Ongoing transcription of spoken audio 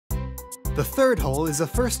The third hole is the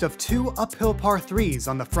first of 2 uphill par 3s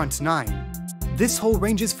on the front 9. This hole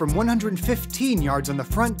ranges from 115 yards on the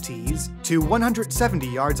front tees to 170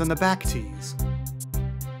 yards on the back tees.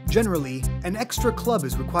 Generally, an extra club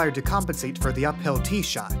is required to compensate for the uphill tee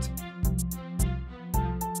shot.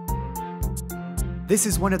 This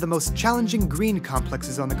is one of the most challenging green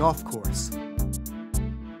complexes on the golf course.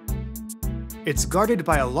 It's guarded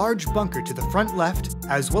by a large bunker to the front left,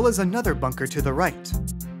 as well as another bunker to the right.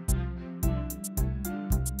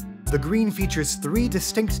 The green features 3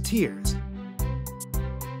 distinct tiers,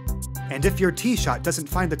 and if your tee shot doesn't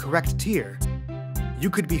find the correct tier, you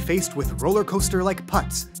could be faced with roller coaster-like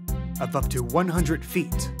putts of up to 100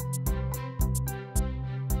 feet.